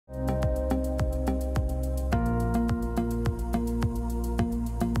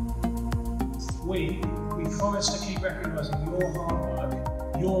us to keep recognising your hard work,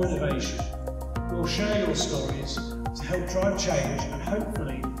 your innovation. We'll share your stories to help drive change and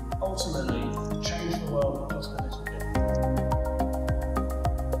hopefully, ultimately, change the world just a little bit.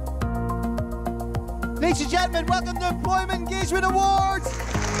 Ladies and gentlemen, welcome to Employment Engagement Awards!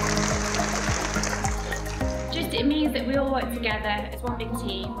 It means that we all work together as one big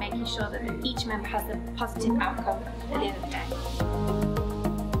team, making sure that each member has a positive outcome at the end of the day.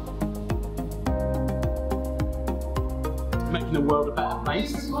 Making the world a better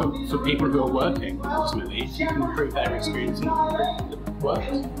place for people who are working, ultimately, if you can improve their experience and improve the work.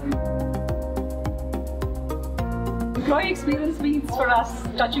 Employee experience means for us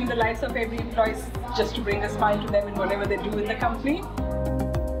touching the lives of every employee just to bring a smile to them in whatever they do in the company.